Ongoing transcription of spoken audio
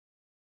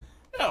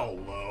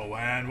Hello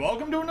and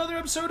welcome to another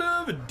episode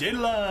of Date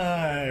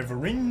Live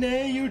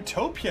Rinne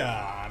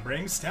Utopia.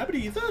 Bring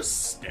Stabity, the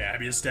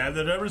stabbiest stab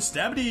that ever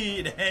stabbed,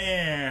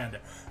 and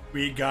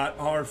we got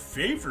our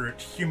favorite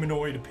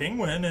humanoid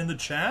penguin in the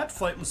chat,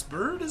 Flightless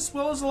Bird, as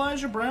well as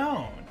Elijah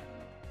Brown.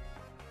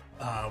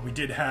 We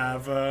did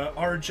have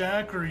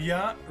Arjak or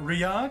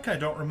Ryak, I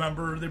don't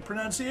remember the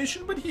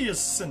pronunciation, but he has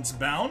since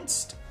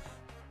bounced.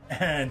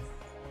 And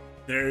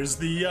there's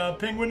the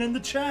penguin in the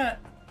chat.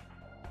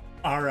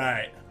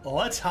 Alright,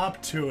 let's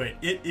hop to it.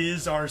 It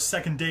is our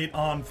second date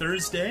on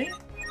Thursday.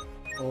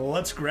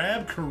 Let's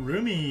grab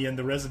Kurumi in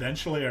the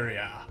residential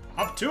area.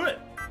 Hop to it.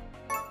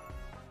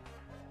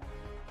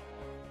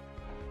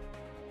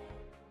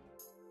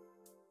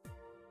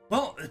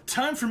 Well,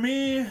 time for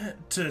me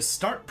to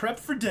start prep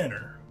for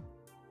dinner.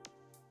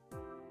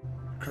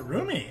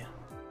 Kurumi?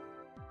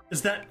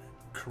 Is that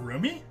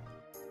Kurumi?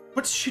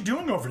 What's she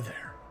doing over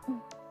there?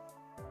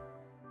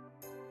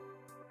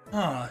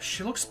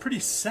 She looks pretty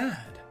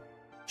sad.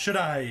 Should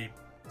I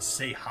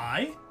say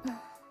hi?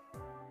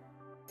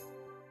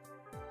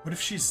 What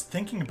if she's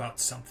thinking about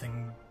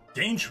something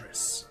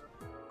dangerous?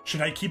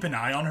 Should I keep an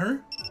eye on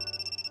her?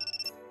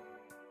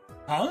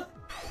 Huh?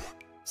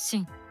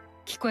 Shin,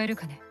 聞こえる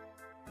かね?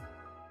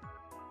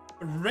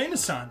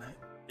 Rinne-san.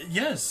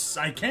 Yes,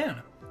 I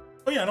can.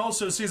 Oh yeah, and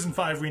also season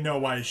 5 we know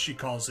why she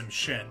calls him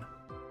Shin.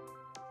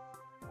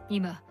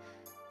 今、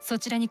そ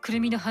ちらにく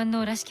るみの反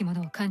応らしきも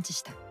のを感知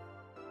した。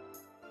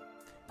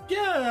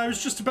Yeah, I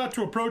was just about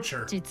to approach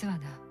her. 実は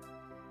な、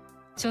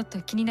ちょっ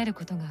と気になる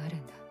ことがある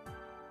んだ。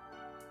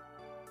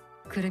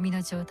くるみ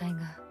の状態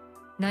が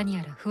何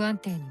やら不安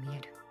定に見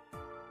える。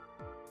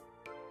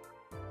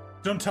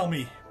Don't tell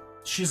me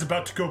she's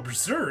about to go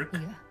berserk.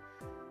 いや、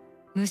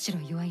むしろ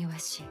弱々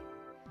し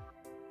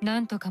い。な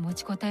んとか持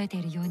ちこたえて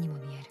いるようにも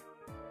見える。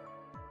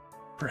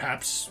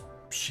Perhaps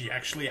she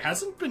actually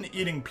hasn't been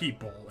eating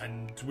people,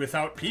 and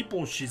without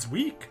people she's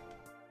weak.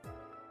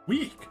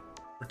 Weak?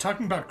 We're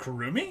talking about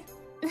Kurumi?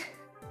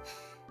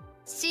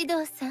 指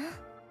導さん、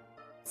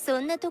そ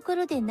んなとこ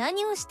ろで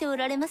何をしてお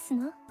られます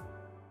の?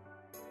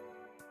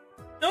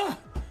 Ah!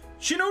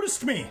 She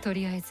noticed me! と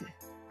りあえず、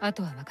あ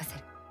とは任せ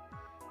る。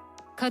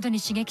過度に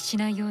刺激し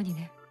ないように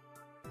ね。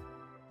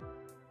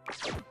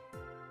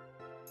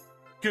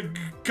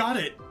Got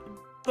it,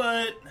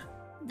 but...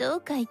 ど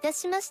うかいた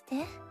しまし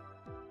て?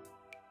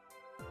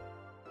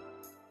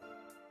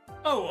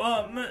 Oh,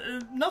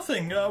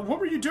 nothing. What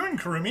were you doing,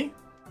 Kurumi?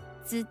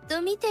 ずっ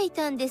と見てい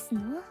たんです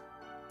の?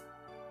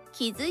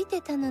 気づい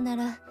てたのな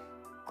ら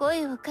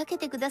声をかけ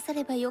てくださ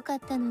ればよかっ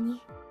たの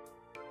に。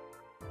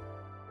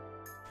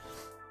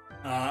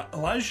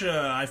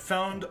Elijah, I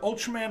found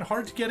Ultraman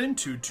hard to get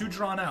into, too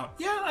drawn out.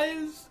 Yeah,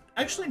 I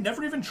actually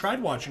never even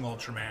tried watching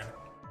Ultraman.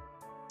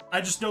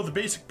 I just know the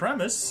basic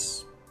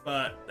premise,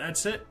 but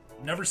that's it.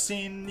 Never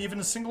seen even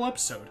a single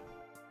episode.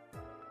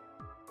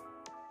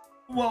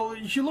 Well,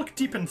 you look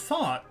deep in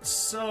thought,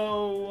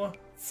 so...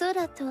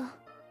 空と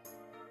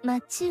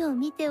街を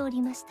見てお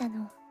りました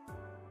の。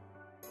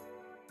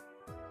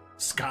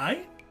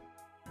Sky?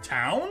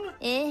 Town?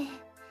 ええ。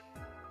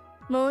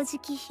もうじ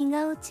き日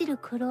が落ちる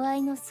頃合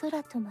いの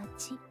空と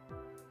街。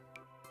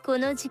こ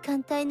の時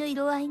間帯の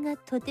色合いが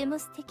とても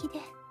素敵で。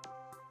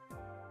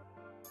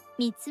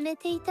見つめ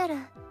ていたら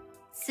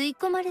吸い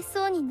込まれ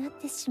そうになっ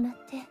てしまっ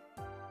て。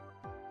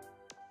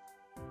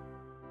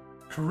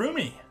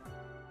Kurumi.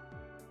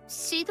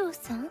 指導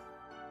さん?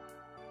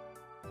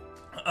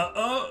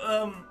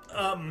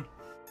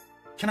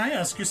 Can I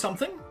ask you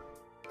something?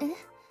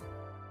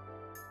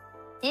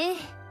 ええ、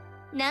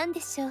なんで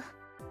しょう。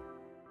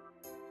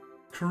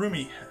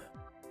Kurumi,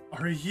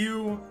 are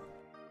you...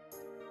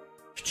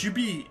 Could you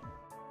be...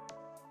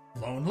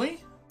 lonely?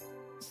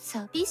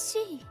 寂し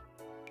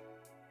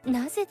い。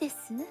なぜで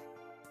す?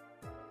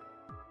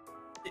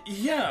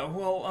 Yeah,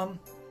 well,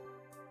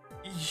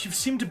 you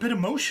seemed a bit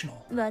emotional.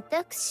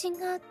 私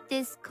が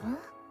ですか?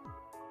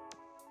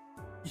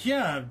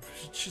 Yeah,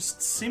 it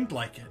just seemed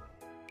like it.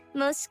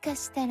 もしか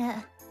した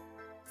ら、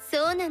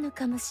そうなの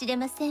かもしれ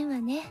ませんわ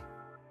ね。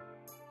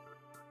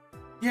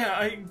Yeah,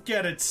 I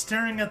get it.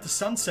 Staring at the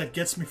sunset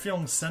gets me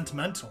feeling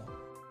sentimental.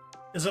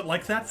 Is it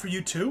like that for you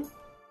too?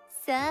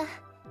 さあ、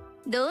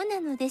どうな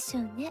のでし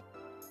ょうね。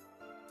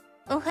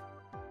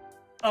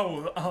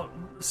Oh,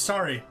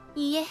 sorry.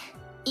 いえ、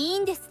いい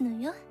んですの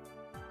よ。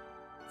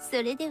そ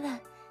れで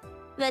は、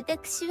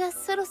私は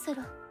そろそ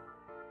ろ。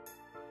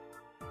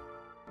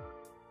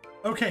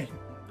Okay,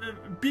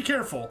 be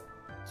careful.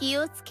 気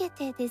をつけ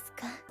てです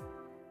か。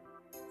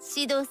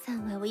指導さ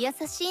んはお優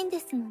しいんで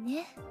すの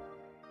ね。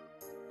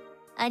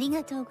あり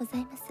がとうござ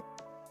います。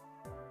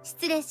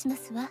失礼しま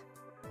すわ。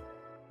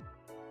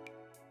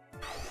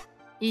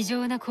異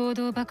常な行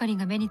動ばかり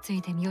が目につ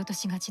いて見落と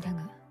しがちだ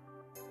が、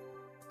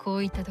こ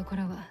ういったとこ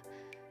ろは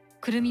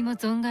くるみも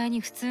存外に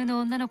普通の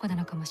女の子な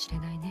のかもしれ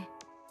ないね。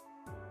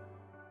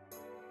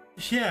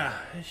Yeah,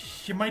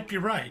 you might be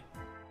right.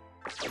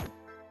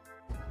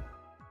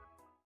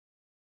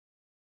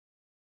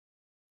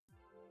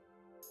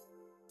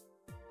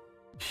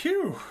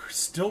 Phew,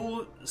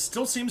 still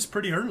seems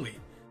pretty early.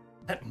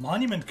 That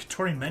monument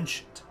Katori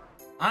mentioned.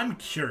 I'm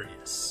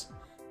curious.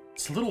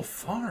 It's a little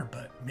far,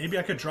 but maybe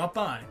I could drop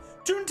by.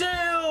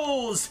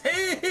 Toontails!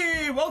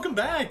 Hey, welcome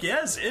back.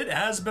 Yes, it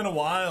has been a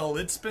while.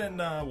 It's been,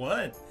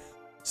 what?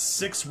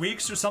 6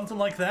 weeks or something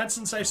like that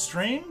since I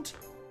streamed?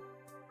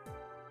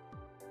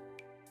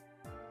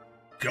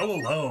 Go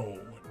alone.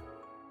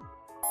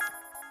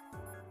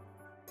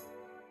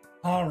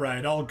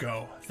 Alright, I'll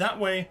go. That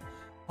way,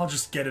 I'll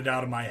just get it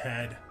out of my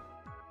head.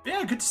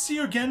 Yeah, good to see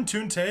you again,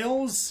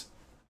 Toontails.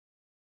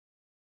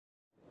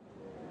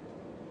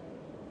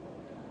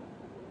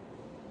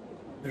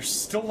 There's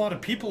still a lot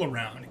of people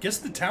around. I guess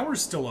the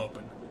tower's still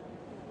open.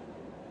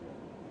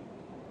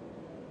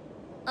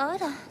 あ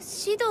ら、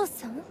シド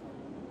さん?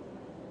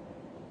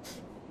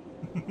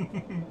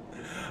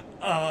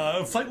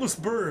 Flightless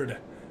bird.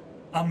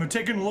 I'm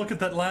taking a look at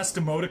that last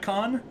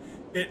emoticon.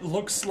 It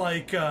looks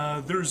like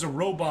there's a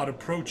robot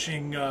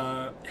approaching,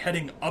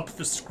 heading up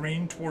the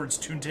screen towards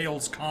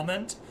Toontail's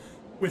comment,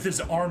 with his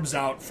arms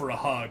out for a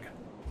hug.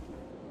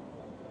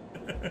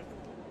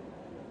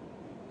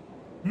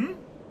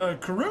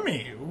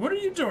 Kurumi, what are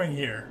you doing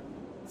here?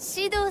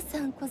 シドさ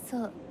んこ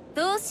そ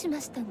どうし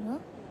ました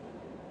の?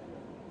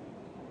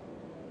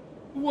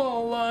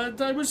 Well,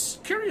 I was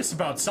curious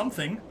about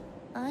something.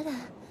 あら、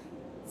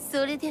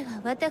それで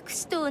は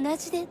私と同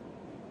じで。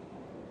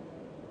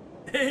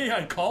Hey,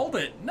 I called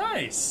it.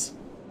 Nice.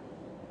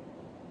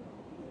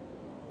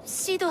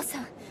 シド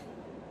さん。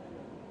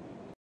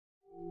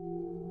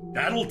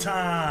Battle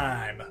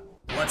time.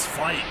 Let's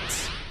fight.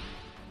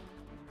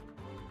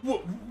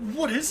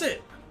 What is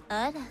it?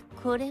 あら、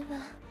これは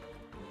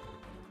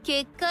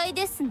結界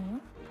ですの?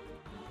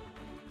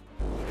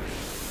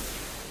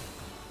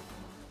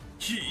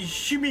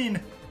 You mean?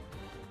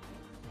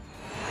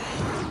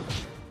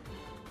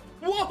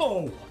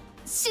 Whoa!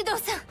 シド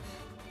さん。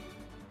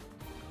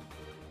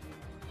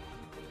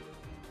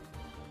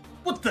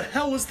What the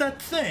hell is that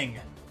thing?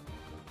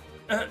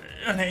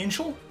 An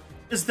angel?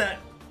 Is that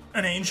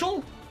an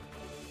angel?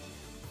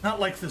 Not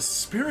like the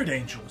spirit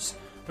angels,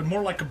 but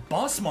more like a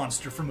boss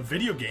monster from a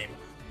video game.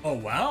 Oh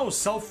wow,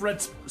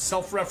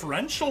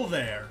 self-referential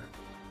there.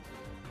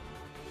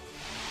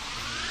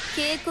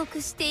 警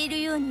告してい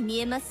るように見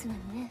えますわ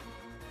ね。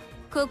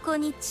ここ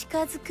に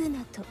近づく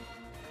なと。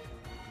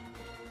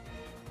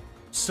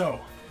So,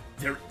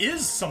 there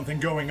is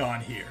something going on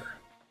here.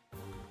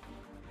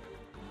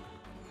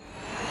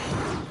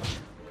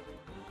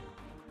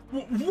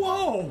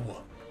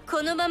 Whoa!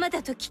 このまま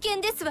だと危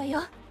険ですわ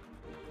よ。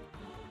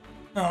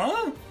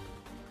Huh?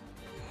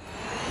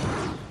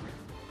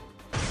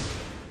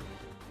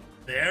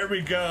 There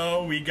we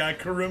go. We got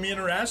Kurumi in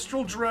her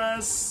astral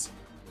dress.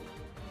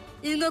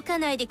 動か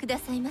ないでくだ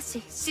さいま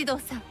し、シド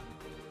さん。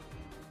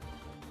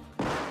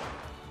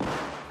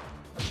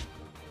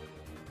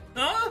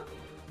Huh?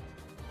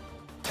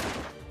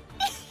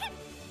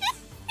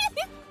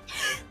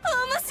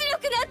 面白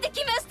くなって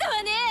きました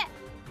わね。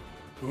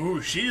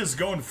Ooh, she is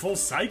going full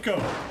psycho.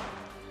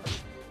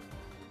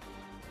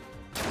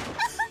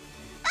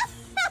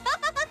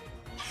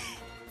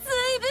 随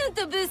分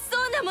と物騒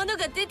なもの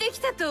が出てき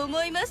たと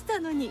思いました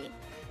のに、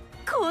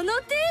この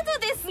程度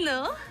です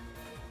の?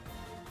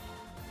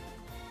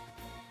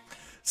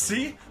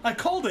 See? I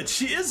called it.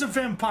 She is a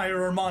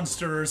vampire or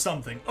monster or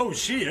something. Oh,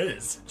 she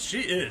is.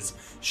 She is.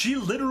 She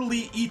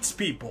literally eats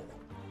people.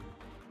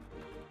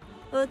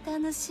 お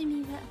楽し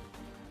みは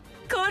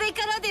これ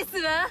からです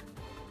わ。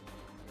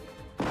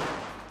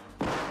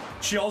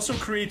She also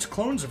creates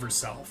clones of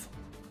herself.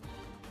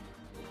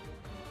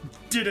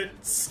 Did it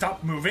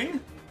stop moving?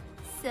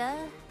 さあ、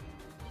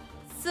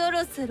そ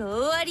ろそろ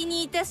終わり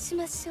にいたし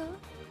ましょう。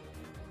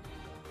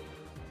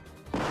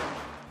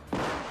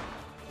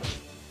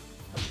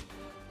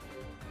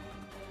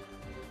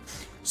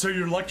So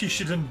you're lucky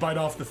she didn't bite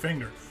off the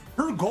finger.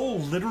 Her goal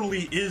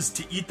literally is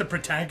to eat the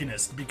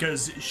protagonist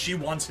because she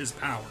wants his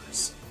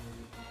powers.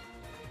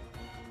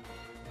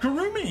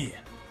 Kurumi!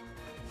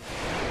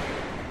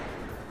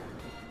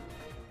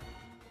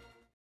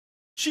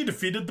 She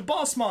defeated the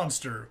boss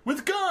monster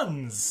with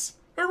guns!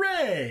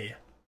 Hooray!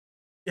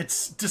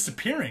 It's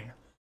disappearing.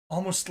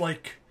 Almost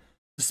like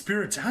the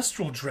spirit's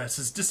astral dress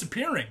is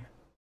disappearing.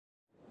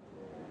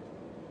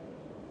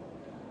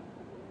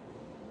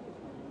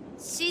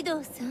 シ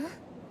ドさん、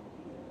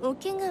お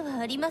怪我は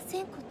ありま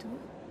せんこ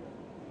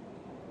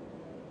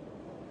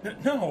と?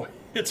 No,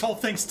 it's all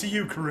thanks to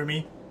you,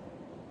 Kurumi.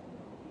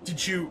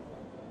 Did you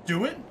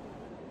do it?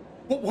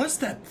 What was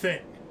that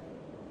thing?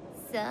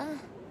 さあ、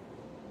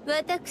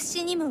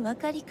私にもわ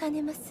かりか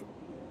ねます。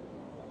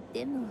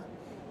でも、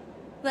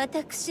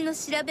私の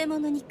調べ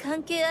物に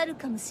関係ある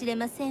かもしれ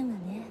ませんわ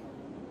ね。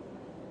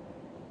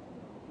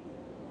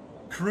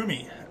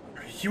Kurumi,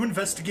 are you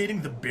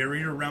investigating the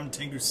barrier around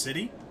Tengu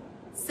City?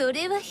 そ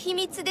れは秘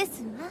密で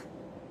すわ。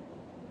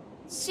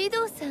シ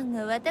ドさん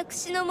が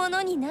私のも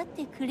のになっ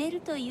てくれ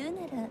るという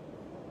なら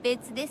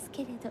別です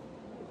けれど。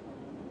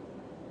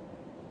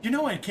You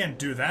know I can't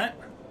do that.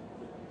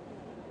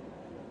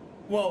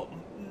 Well,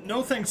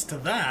 no thanks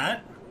to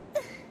that.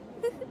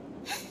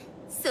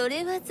 そ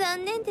れは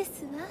残念で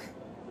すわ。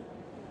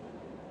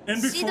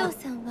And シド before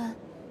さんは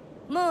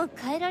もう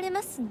帰られ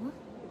ますの？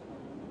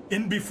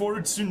 and before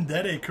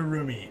tsundere,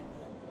 Kurumi.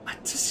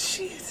 Does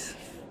she?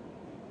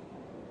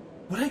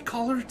 Would I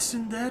call her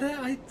tsundere?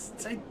 I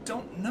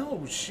don't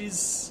know.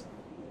 She's...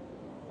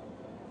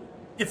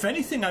 If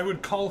anything, I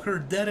would call her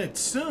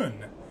dere-tsun.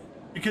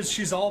 Because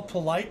she's all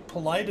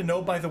polite, and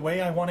oh, by the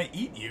way, I want to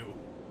eat you.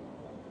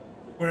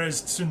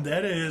 Whereas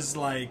tsundere is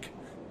like,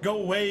 go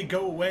away,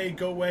 go away,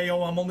 go away,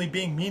 oh, I'm only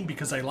being mean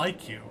because I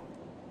like you.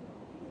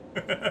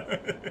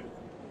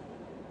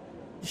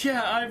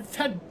 Yeah,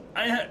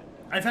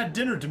 I've had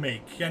dinner to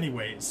make,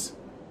 anyways.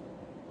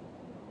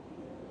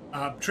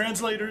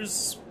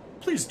 Translators,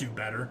 please do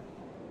better.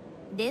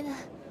 では、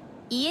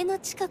家の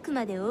近く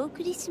までお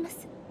送りしま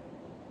す。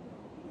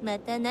ま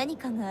た何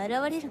かが現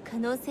れる可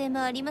能性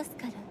もあります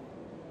から。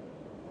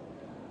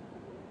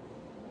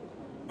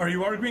Are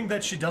you arguing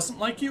that she doesn't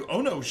like you?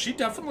 Oh no, she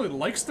definitely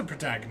likes the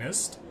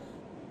protagonist.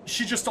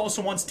 She just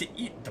also wants to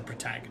eat the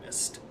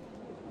protagonist.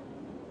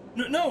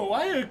 No,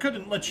 I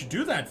couldn't let you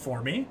do that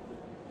for me.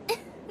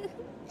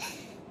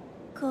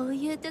 こう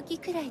いう時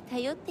くらい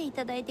頼ってい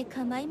ただいて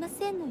構いま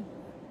せんのよ。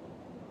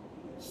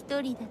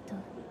一人だと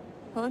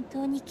本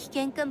当に危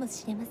険かも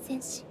しれませ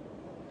んし。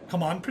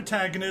Come on,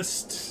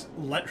 protagonist.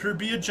 Let her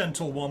be a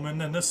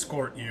gentlewoman and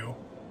escort you.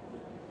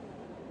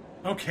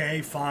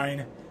 Okay,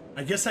 fine.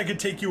 I guess I could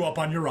take you up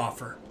on your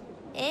offer.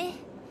 ええ、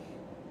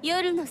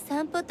夜の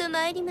散歩と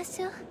参りま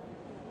しょう。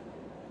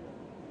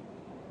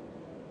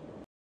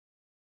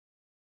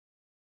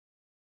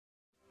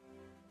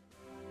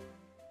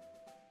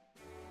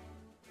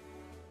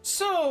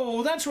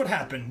So, that's what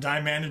happened.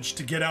 I managed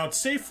to get out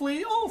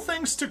safely, all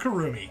thanks to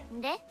Kurumi.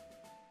 で、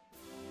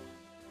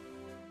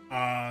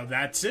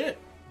That's it.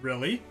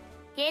 Really?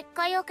 結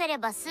果良けれ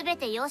ば全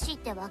て良しっ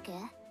てわけ？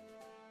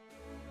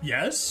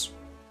 Yes?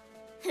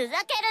 ふ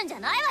ざけるんじゃ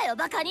ないわよ、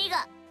バカニー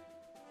が。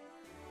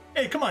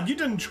Hey, come on, you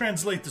didn't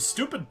translate the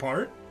stupid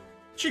part.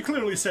 She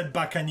clearly said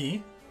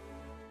bakani.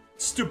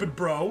 Stupid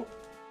bro.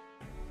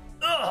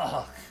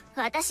 Ugh.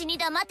 私に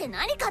黙って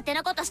何勝手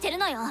なことしてる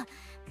のよ。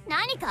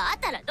何かあっ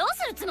たらどう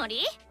するつも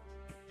り？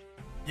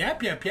 Yap,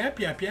 yap, yap,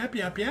 yap, yap,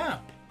 yap, yap.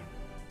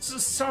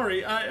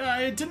 Sorry,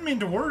 I didn't mean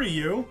to worry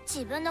you.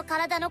 自分の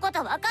体のこ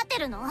と分かって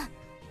るの？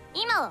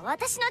今は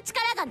私の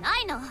力がな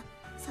いの。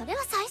それ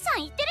は再三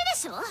言ってるで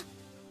しょ。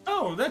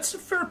Oh, that's a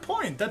fair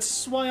point.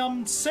 That's why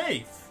I'm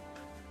safe.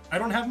 I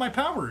don't have my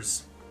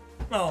powers.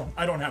 Well,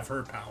 I don't have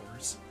her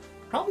powers.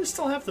 Probably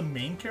still have the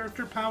main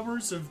character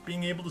powers of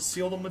being able to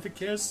seal them with a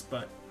kiss,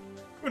 but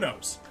who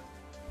knows?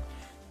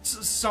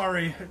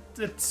 Sorry,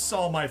 it's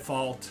all my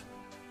fault.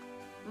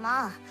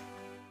 まあ、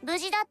無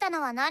事だった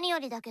のは何よ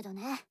りだけど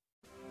ね。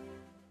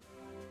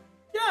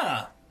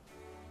Yeah.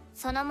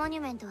 そのモニ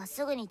ュメントは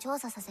すぐに調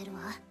査させるわ。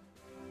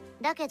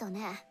だけど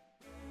ね、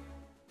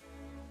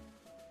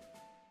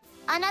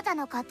あなた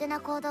の勝手な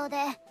行動で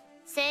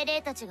精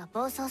霊たちが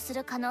暴走す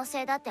る可能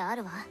性だってあ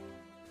るわ。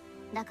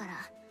だから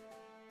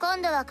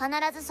今度は必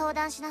ず相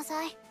談しな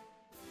さい。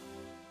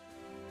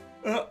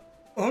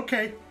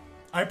Okay.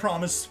 I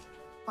promise.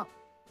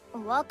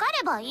 分か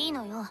ればいい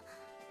のよ。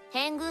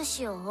変宮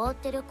使を覆っ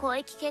てる広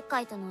域結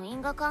界との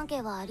因果関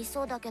係はあり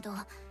そうだけど、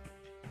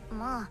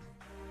まあ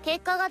結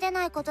果が出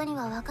ないことに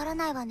は分から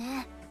ないわ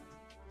ね。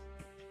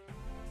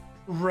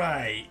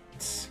Right.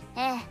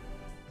 ええ、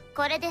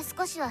これで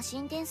少しは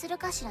進展する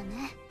かしら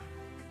ね。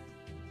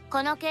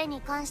この件に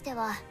関して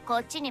はこ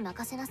っちに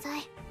任せなさ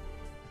い。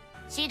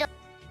指導。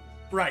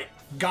Right.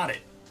 Got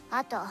it.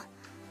 あと、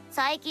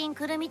最近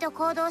くるみと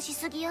行動し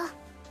すぎよ。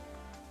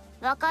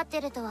分かって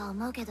るとは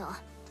思うけど、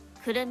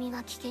くるみ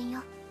は危険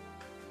よ。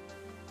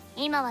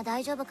今は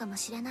大丈夫かも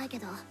しれないけ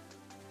ど、も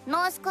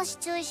う少し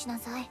注意しな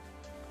さい。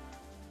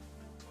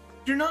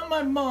You're not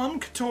my mom,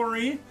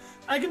 Katori.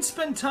 I can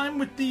spend time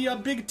with the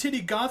big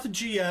titty goth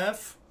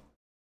GF.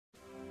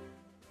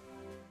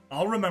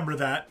 I'll remember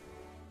that.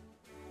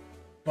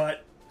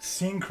 But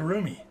seeing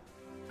Kurumi,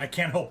 I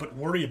can't help but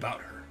worry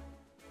about her.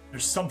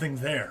 There's something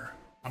there,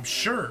 I'm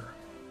sure.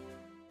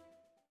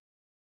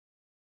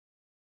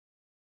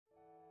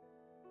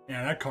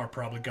 Yeah, that car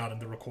probably got in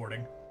the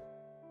recording.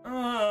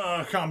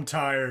 Ugh, I'm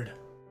tired.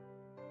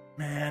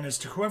 Man, as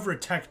to whoever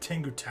attacked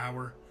Tengu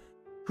Tower,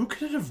 who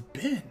could it have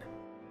been?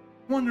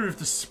 Wonder if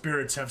the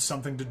spirits have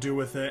something to do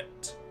with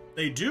it.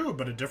 They do,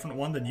 but a different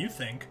one than you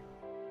think.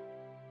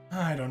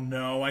 I don't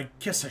know. I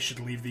guess I should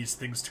leave these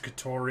things to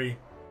Katori.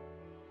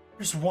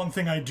 There's one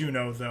thing I do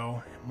know,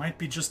 though. It might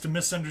be just a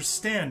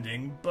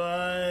misunderstanding,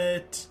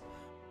 but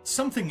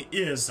something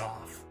is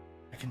off.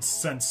 I can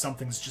sense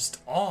something's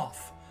just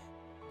off.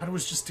 I thought it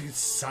was just a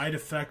side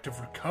effect of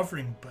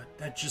recovering, but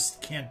that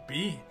just can't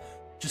be.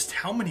 Just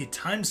how many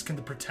times can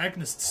the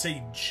protagonist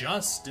say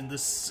just in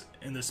this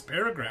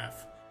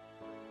paragraph?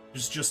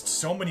 There's just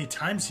so many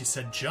times he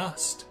said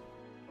just.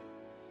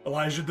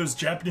 Elijah, those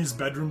Japanese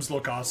bedrooms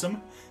look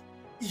awesome.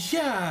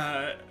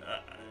 Yeah,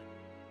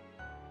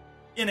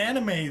 in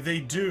anime they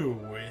do.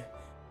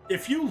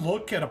 If you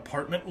look at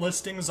apartment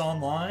listings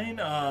online,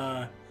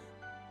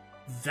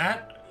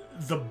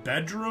 the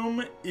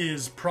bedroom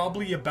is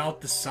probably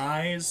about the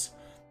size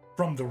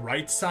from the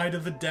right side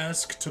of the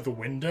desk to the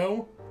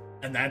window,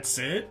 and that's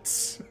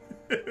it.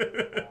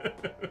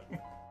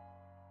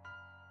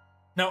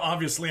 Now,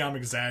 obviously, I'm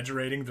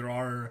exaggerating. There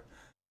are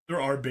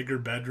bigger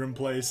bedroom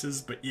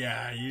places, but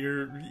yeah,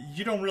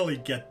 you don't really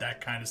get that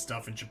kind of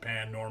stuff in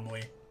Japan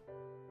normally.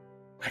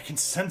 I can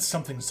sense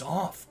something's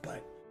off,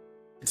 but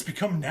it's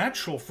become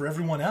natural for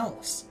everyone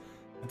else.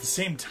 At the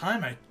same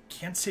time, I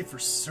can't say for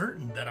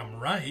certain that I'm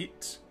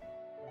right.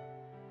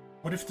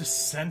 What if the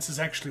sense is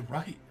actually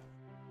right?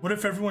 What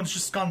if everyone's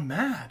just gone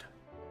mad?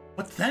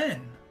 What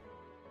then?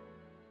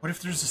 What if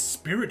there's a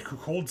spirit who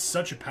holds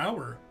such a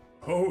power?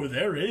 Oh,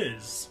 there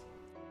is.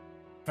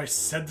 If I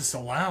said this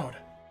aloud,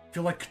 I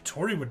feel like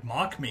Katori would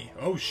mock me.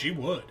 Oh, she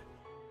would.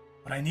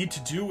 What I need to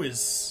do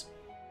is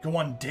go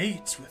on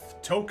dates with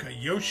Toka,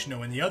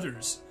 Yoshino, and the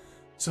others,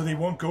 so they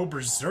won't go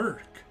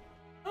berserk.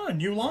 Oh, a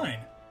new line.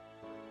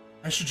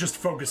 I should just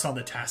focus on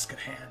the task at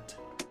hand.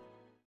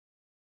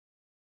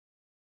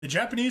 The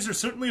Japanese are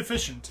certainly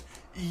efficient.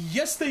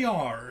 Yes, they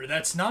are.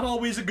 That's not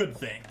always a good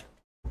thing.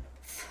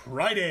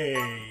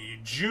 Friday,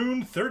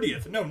 June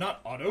 30th. No,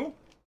 not auto.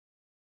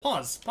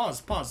 Pause.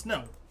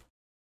 No.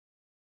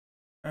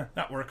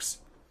 That works.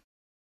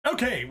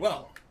 Okay,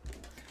 well,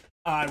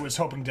 I was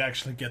hoping to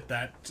actually get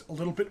that a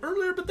little bit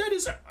earlier, but that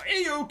is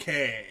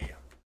a-okay.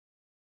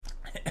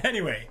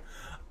 Anyway,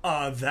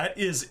 that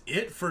is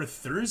it for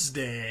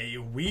Thursday.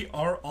 We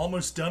are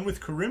almost done with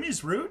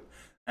Kurumi's Route.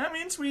 That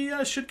means we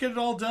should get it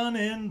all done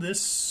in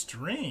this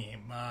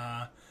stream.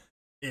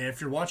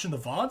 If you're watching the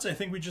VODs, I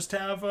think we just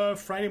have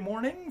Friday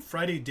morning,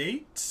 Friday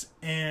date,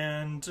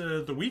 and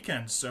the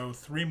weekend. So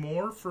 3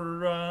 more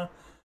for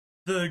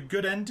the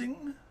good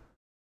ending,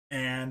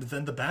 and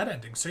then the bad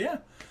ending. So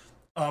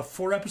yeah,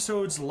 4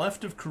 episodes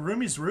left of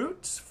Kurumi's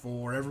Route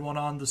for everyone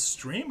on the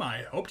stream.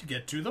 I hope to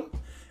get to them.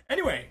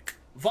 Anyway,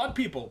 VOD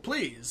people,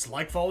 please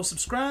like, follow,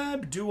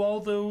 subscribe, do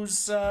all those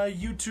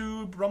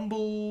YouTube,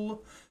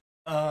 Rumble,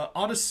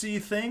 Odyssey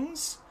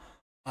things.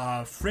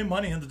 Free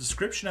money in the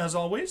description as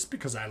always,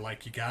 because I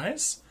like you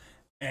guys.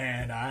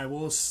 And I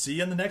will see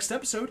you in the next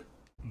episode.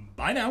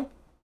 Bye now.